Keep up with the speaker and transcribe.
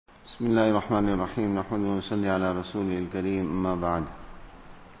بسم الله الرحمن الرحيم نحمده ونصلي على رسوله الكريم أما بعد.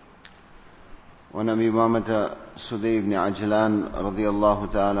 وعن أبي أمامة سدي بن عجلان رضي الله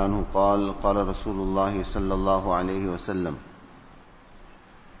تعالى عنه قال قال رسول الله صلى الله عليه وسلم: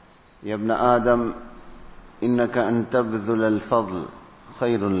 يا ابن آدم إنك أن تبذل الفضل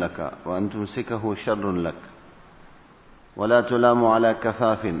خير لك وأن تمسكه شر لك، ولا تلام على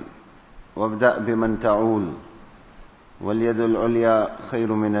كفاف، وابدأ بمن تعول، واليد العليا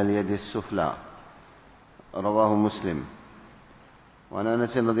خير من اليد السفلى. رواه مسلم. وعن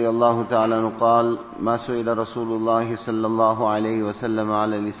أنس رضي الله تعالى عنه قال: ما سئل رسول الله صلى الله عليه وسلم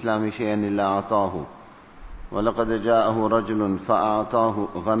على الإسلام شيئا إلا أعطاه، ولقد جاءه رجل فأعطاه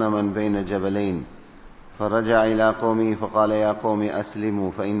غنما بين جبلين، فرجع إلى قومه فقال: يا قوم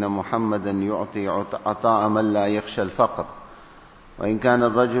أسلموا، فإن محمدا يعطي عطاء من لا يخشى الفقر، وإن كان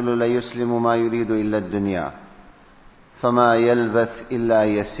الرجل ليسلم ما يريد إلا الدنيا، فما يلبث إلا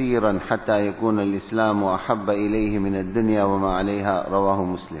يسيرا حتى يكون الإسلام أحب إليه من الدنيا وما عليها. رواه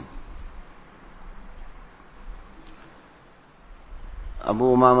مسلم. Abu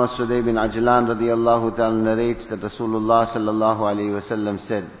Umama Sudai bin Ajlan radiyallahu ta'ala narrates that Rasulullah sallallahu alayhi wa sallam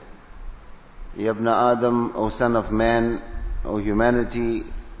said: Ya ibn Adam, O son of man, O humanity.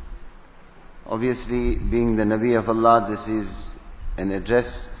 Obviously, being the Nabi of Allah, this is an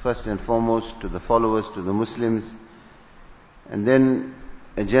address first and foremost to the followers, to the Muslims, and then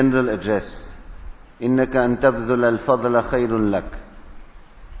a general address. إِنَّكَ أَن تَبْذُلَ الْفَضْلَ خَيْرٌ لَكَ.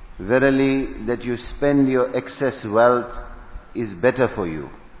 Verily, that you spend your excess wealth is better for you.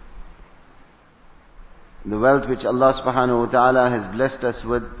 The wealth which Allah subhanahu wa ta'ala has blessed us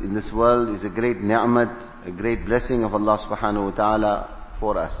with in this world is a great ni'mat, a great blessing of Allah subhanahu wa ta'ala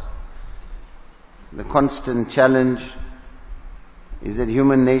for us. The constant challenge is that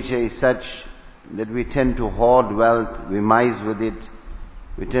human nature is such that we tend to hoard wealth, we mize with it,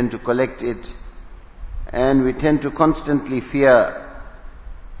 we tend to collect it, and we tend to constantly fear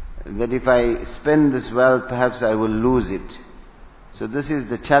that if I spend this wealth, perhaps I will lose it. So this is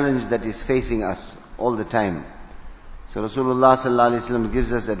the challenge that is facing us all the time. So Rasulullah sallallahu alaihi wasallam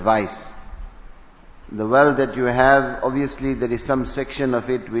gives us advice. The wealth that you have, obviously there is some section of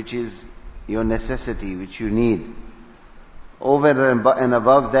it which is your necessity, which you need. Over and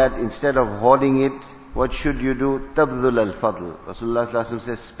above that, instead of hoarding it, what should you do? Tabdhul al-fadl. Rasulullah sallallahu alaihi wasallam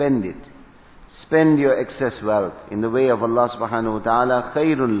says, spend it. Spend your excess wealth in the way of Allah subhanahu wa ta'ala.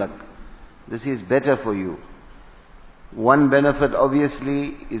 Khayrun lak. This is better for you. One benefit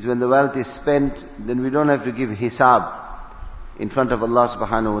obviously is when the wealth is spent, then we don't have to give hisab in front of Allah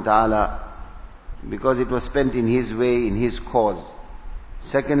subhanahu wa ta'ala, because it was spent in His way, in His cause.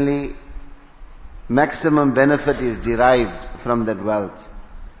 Secondly, maximum benefit is derived from that wealth.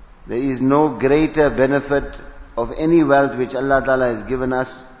 There is no greater benefit of any wealth which Allah Ta'ala has given us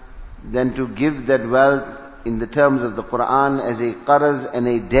than to give that wealth in the terms of the Quran as a qarz and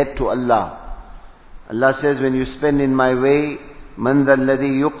a debt to Allah. Allah says, when you spend in my way, مَنْ ذَا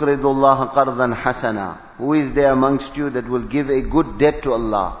الَّذِي يُقْرِضُ اللَّهَ قَرْضًا حَسَنًا. Who is there amongst you that will give a good debt to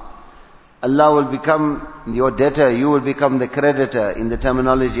Allah? Allah will become your debtor, you will become the creditor in the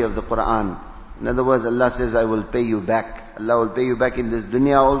terminology of the Quran. In other words, Allah says, I will pay you back. Allah will pay you back in this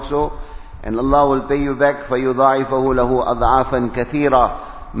dunya also, and Allah will pay you back فَيُضَاعِفَهُ لَهُ أَضْعَافًا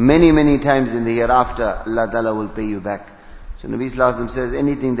كَثِيرًا. Many, many times in the hereafter, Allah Ta'ala will pay you back. So Nabi Sallallahu Alaihi Wasallam says,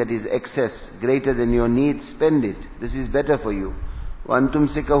 anything that is excess, greater than your need, spend it. This is better for you. وَأَن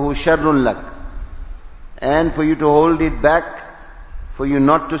تُمْسِكَهُ شَرٌّ لَكَ. And for you to hold it back, for you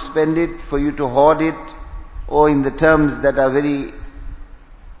not to spend it, for you to hoard it, or in the terms that are very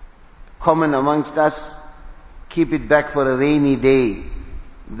common amongst us, keep it back for a rainy day.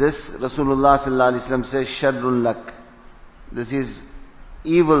 This Rasulullah sallallahu alaihi wasallam says, sharrun lak. This is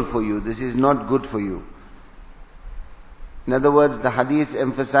evil for you. This is not good for you. In other words, the hadith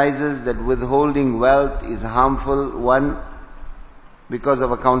emphasizes that withholding wealth is harmful. One, because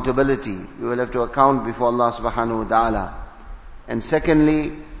of accountability. You will have to account before Allah subhanahu wa ta'ala. And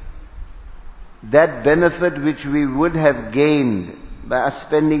secondly, that benefit which we would have gained by us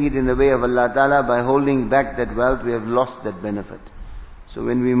spending it in the way of Allah Ta'ala, by holding back that wealth, we have lost that benefit. So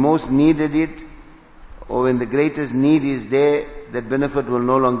when we most needed it, or when the greatest need is there, that benefit will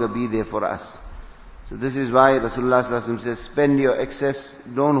no longer be there for us. So this is why Rasulullah sallallahu alaihi wasallam says, spend your excess,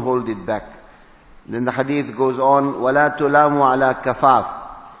 don't hold it back. Then the hadith goes on, وَلَا تُلَامُ عَلَى كَفَافٍ.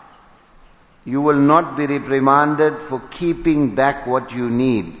 You will not be reprimanded for keeping back what you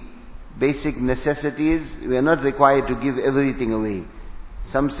need. Basic necessities, we are not required to give everything away.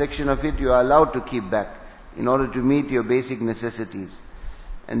 Some section of it you are allowed to keep back in order to meet your basic necessities.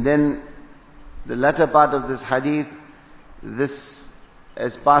 And then the latter part of this hadith, this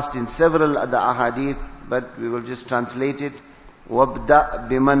as passed in several other ahadith, but we will just translate it. وَابْدَأْ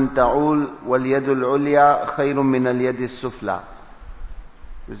بِمَنْ تَعُولُ وَالْيَدُ الْعُلْيَا خَيْرٌ مِنَ الْيَدِ السُّفْلَى.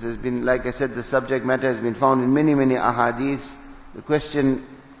 This has been, like I said, the subject matter has been found in many, many ahadiths. The question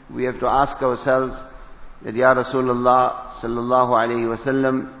we have to ask ourselves, that Ya Rasulullah sallallahu alayhi wa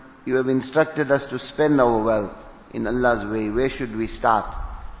sallam, you have instructed us to spend our wealth in Allah's way. Where should we start?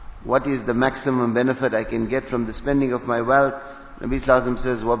 What is the maximum benefit I can get from the spending of my wealth? Nabi Sallallahu Alaihi Wasallam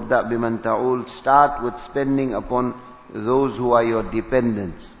says, وَابْدَأْ بِمَنْ تَعُولُ. Start with spending upon those who are your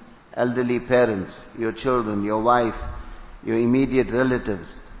dependents, elderly parents, your children, your wife, your immediate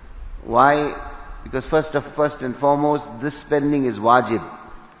relatives. Why? Because first and foremost, this spending is wajib.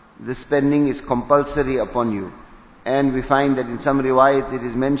 This spending is compulsory upon you. And we find that in some riwayats it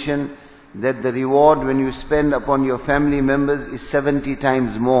is mentioned that the reward when you spend upon your family members is 70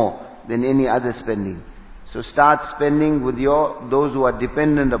 times more than any other spending. So start spending with those who are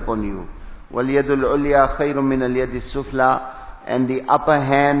dependent upon you. وَالْيَدُ الْعُلْيَا خَيْرٌ مِنَ الْيَدِ السُّفْلَى. And the upper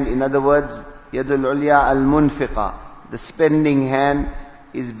hand, in other words, يَدُ الْعُلْيَا al-munfiqa. The spending hand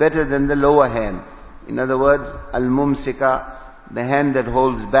is better than the lower hand. In other words, al-mumsika, the hand that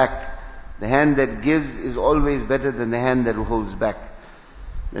holds back. The hand that gives is always better than the hand that holds back.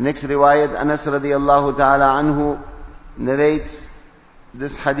 The next riwayat, Anas radiyallahu ta'ala anhu narrates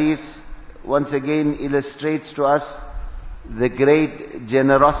this hadith, once again illustrates to us the great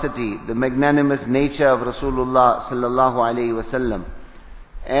generosity, the magnanimous nature of Rasulullah sallallahu alayhi wasallam.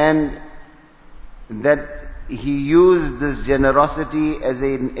 And that he used this generosity as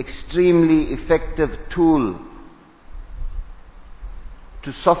an extremely effective tool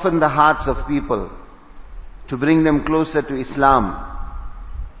to soften the hearts of people, to bring them closer to Islam.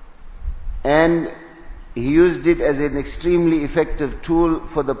 And he used it as an extremely effective tool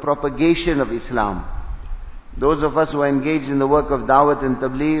for the propagation of Islam. Those of us who are engaged in the work of Dawat and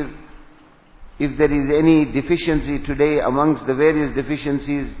Tabligh, if there is any deficiency today amongst the various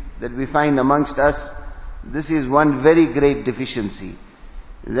deficiencies that we find amongst us, this is one very great deficiency.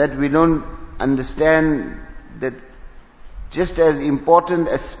 That we don't understand that just as important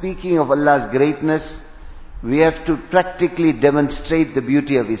as speaking of Allah's greatness, we have to practically demonstrate the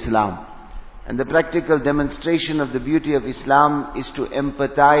beauty of Islam. And the practical demonstration of the beauty of Islam is to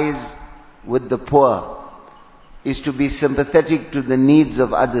empathize with the poor, is to be sympathetic to the needs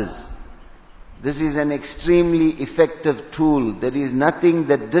of others. This is an extremely effective tool. There is nothing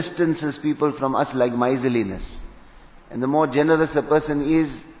that distances people from us like miserliness. And the more generous a person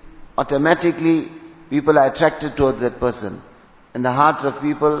is, automatically people are attracted towards that person. And the hearts of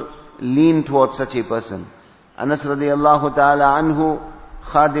people lean towards such a person. Anas radiyallahu ta'ala anhu,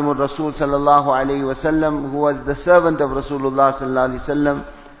 Khadimur Rasul sallallahu alayhi wasallam, who was the servant of Rasulullah sallallahu alayhi wasallam,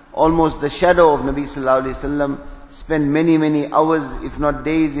 almost the shadow of Nabi sallallahu alayhi wasallam, spent many, many hours, if not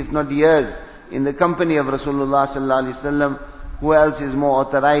days, if not years, in the company of Rasulullah sallallahu alayhi wasallam. Who else is more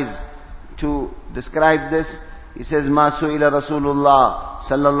authorized to describe this? He says, "Ma su'ila Rasulullah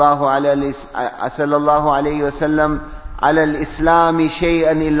sallallahu alayhi wasallam ala al-Islami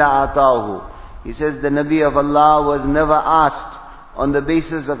shay'an illa ataahu." He says, the Nabi of Allah was never asked on the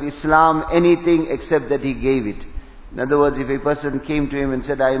basis of Islam anything except that he gave it. In other words, if a person came to him and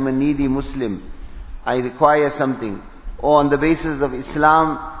said, "I am a needy Muslim, I require something," or on the basis of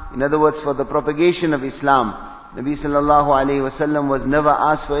Islam, in other words, for the propagation of Islam, Nabi sallallahu alayhi wasallam was never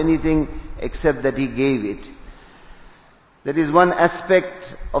asked for anything except that he gave it. There is one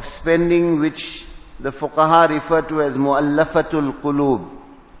aspect of spending which the fuqaha refer to as mu'allafatul qulub.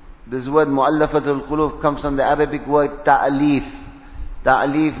 This word mu'allafatul qulub comes from the Arabic word ta'alif.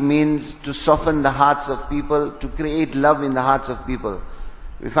 Ta'alif means to soften the hearts of people, to create love in the hearts of people.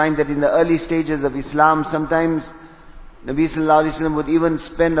 We find that in the early stages of Islam, sometimes Nabi sallallahu alaihi wasallam would even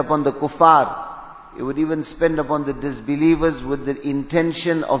spend upon the kuffar. He would even spend upon the disbelievers with the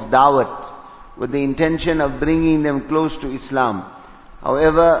intention of dawat, with the intention of bringing them close to Islam.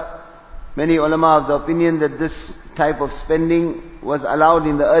 However, many ulama of the opinion that this type of spending was allowed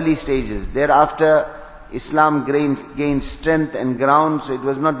in the early stages. Thereafter, Islam gained strength and ground, so it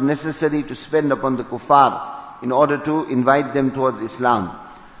was not necessary to spend upon the kuffar in order to invite them towards Islam.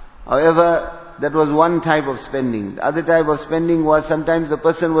 However, that was one type of spending. The other type of spending was sometimes a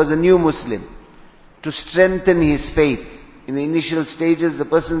person was a new Muslim. To strengthen his faith. In the initial stages, the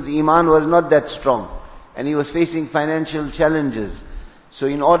person's iman was not that strong, and he was facing financial challenges. So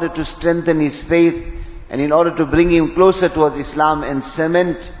in order to strengthen his faith, and in order to bring him closer towards Islam and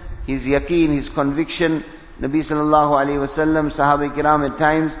cement his yaqeen, his conviction, Nabi sallallahu alayhi wasallam, Sahaba kiram at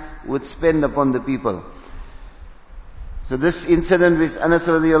times would spend upon the people. So this incident which Anas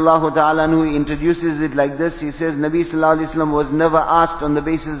radiallahu ta'ala anhu, he introduces it like this. He says, Nabi sallallahu alayhi wa sallam was never asked on the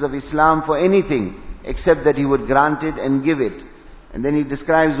basis of Islam for anything, except that he would grant it and give it. And then he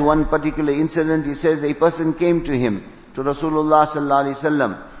describes one particular incident. He says, a person came to him, to Rasulullah sallallahu alayhi wa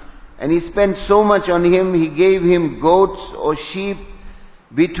sallam, and he spent so much on him, he gave him goats or sheep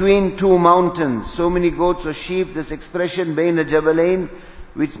between two mountains. So many goats or sheep, this expression, Baina Jabalain,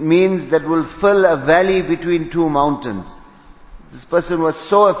 which means that will fill a valley between two mountains. This person was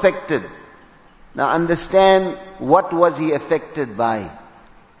so affected. Now understand, what was he affected by?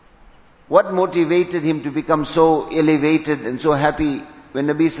 What motivated him to become so elevated and so happy when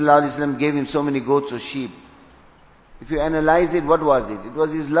Nabi sallallahu alaihi wasallam gave him so many goats or sheep? If you analyze it, what was it? It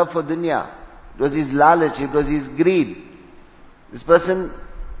was his love for dunya. It was his lalach. It was his greed. This person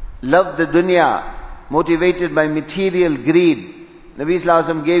loved the dunya, motivated by material greed. Nabi sallallahu alaihi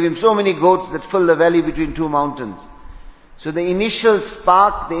wasallam gave him so many goats that fill the valley between two mountains. So the initial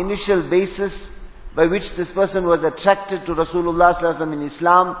spark, the initial basis by which this person was attracted to Rasulullah sallallahu alaihi wasallam in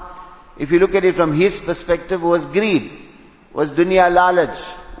Islam, if you look at it from his perspective, was greed, was dunya lalaj,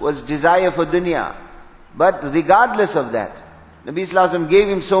 was desire for dunya. But regardless of that, Nabi sallallahu alaihi wasallam gave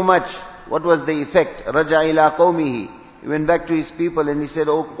him so much. What was the effect? Raja ila qawmihi. He went back to his people and he said,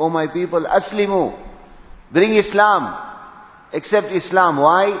 oh my people, aslimu, bring Islam. Accept Islam.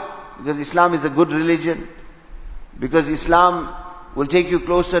 Why? Because Islam is a good religion. Because Islam will take you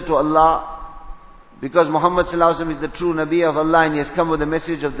closer to Allah. Because Muhammad sallallahu alaihi wasallam is the true Nabi of Allah and he has come with the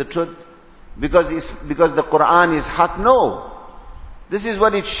message of the truth. Because the Quran is haq. No. This is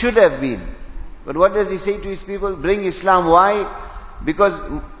what it should have been. But what does he say to his people? Bring Islam. Why? Because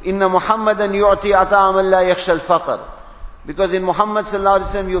inna Muhammadan yu'ti ata'am la yakhsha al-faqr. Because in Muhammad sallallahu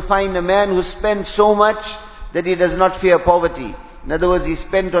alaihi wasallam you find a man who spends so much that he does not fear poverty. In other words, he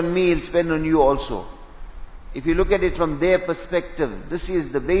spent on me, he'll spend on you also. If you look at it from their perspective, this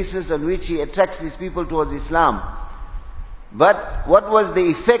is the basis on which he attracts his people towards Islam. But what was the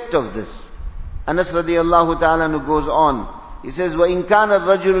effect of this? Anas radiallahu ta'ala anhu goes on. He says, وَإِن كَانَ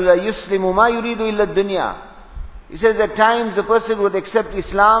الرَّجُلُ لَا يُسْلِمُ مَا يُرِيدُ إِلَّا الدُّنْيَا. He says at times a person would accept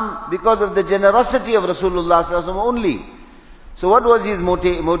Islam because of the generosity of Rasulullah sallallahu alaihi wasallam only. So what was his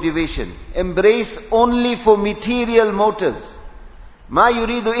motivation? Embrace only for material motives. Ma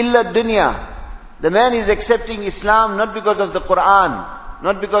yuridu illa dunya. The man is accepting Islam not because of the Quran,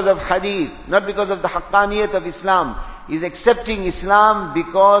 not because of hadith, not because of the haqqaniyat of Islam. He is accepting Islam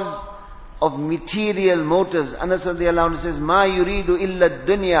because of material motives. Anas radiallahu anhu says, Ma yuridu illa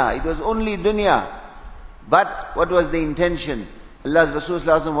dunya. It was only dunya. But what was the intention? Allah's Rasul sallallahu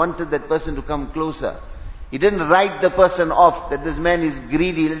alaihi wasallam wanted that person to come closer. He didn't write the person off, that this man is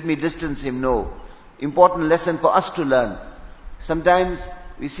greedy, let me distance him. No. Important lesson for us to learn. Sometimes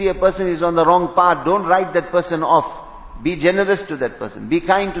we see a person is on the wrong path. Don't write that person off. Be generous to that person. Be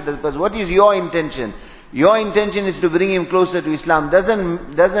kind to that person. What is your intention? Your intention is to bring him closer to Islam.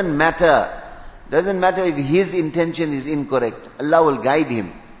 Doesn't matter. Doesn't matter if his intention is incorrect. Allah will guide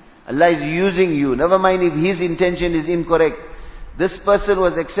him. Allah is using you. Never mind if his intention is incorrect. This person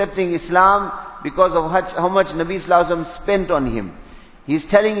was accepting Islam because of how much Nabi sallallahu alaihi wasallam spent on him. He's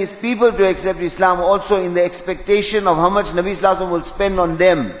telling his people to accept Islam also in the expectation of how much Nabi sallallahu alaihi wasallam will spend on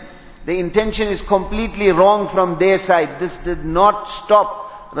them. The intention is completely wrong from their side. This did not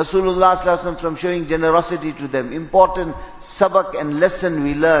stop Rasulullah sallallahu alaihi wasallam from showing generosity to them. Important sabak and lesson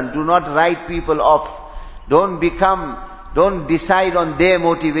we learn. Do not write people off. Don't decide on their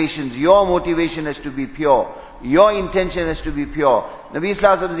motivations. Your motivation has to be pure. Your intention has to be pure. Nabi sallallahu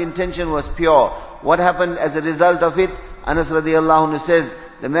alaihi wasallam's intention was pure. What happened as a result of it? Anas radiallahu anhu says,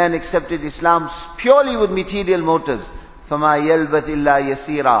 the man accepted Islam purely with material motives. فَمَا يَلْبَثْ إِلَّا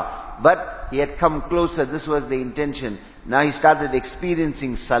يَسِيرًا. But he had come closer. This was the intention. Now he started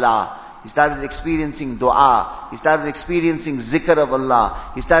experiencing salah. He started experiencing dua. He started experiencing zikr of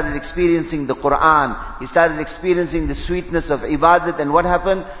Allah. He started experiencing the Quran. He started experiencing the sweetness of ibadat. And what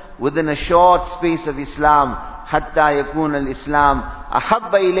happened? Within a short space of Islam, حَتَّى يَكُونَ الْإِسْلام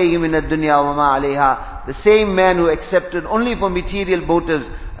أَحَبَّ إِلَيْهِ مِنَ الدُّنْيَا وَمَا عَلَيْهَا. The same man who accepted only for material motives,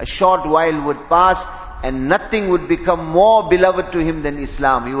 a short while would pass and nothing would become more beloved to him than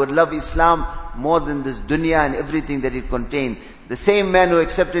Islam. He would love Islam more than this dunya and everything that it contained. The same man who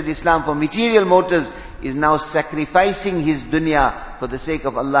accepted Islam for material motives is now sacrificing his dunya for the sake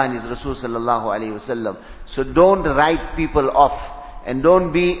of Allah and His Rasul sallallahu alaihi wasallam. So don't write people off. And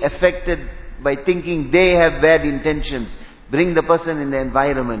don't be affected by thinking they have bad intentions. Bring the person in the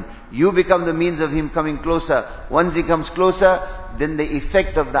environment. You become the means of him coming closer. Once he comes closer, then the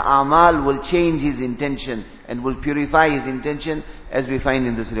effect of the amal will change his intention and will purify his intention, as we find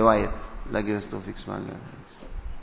in this riwayat. Allah give us tawfiq.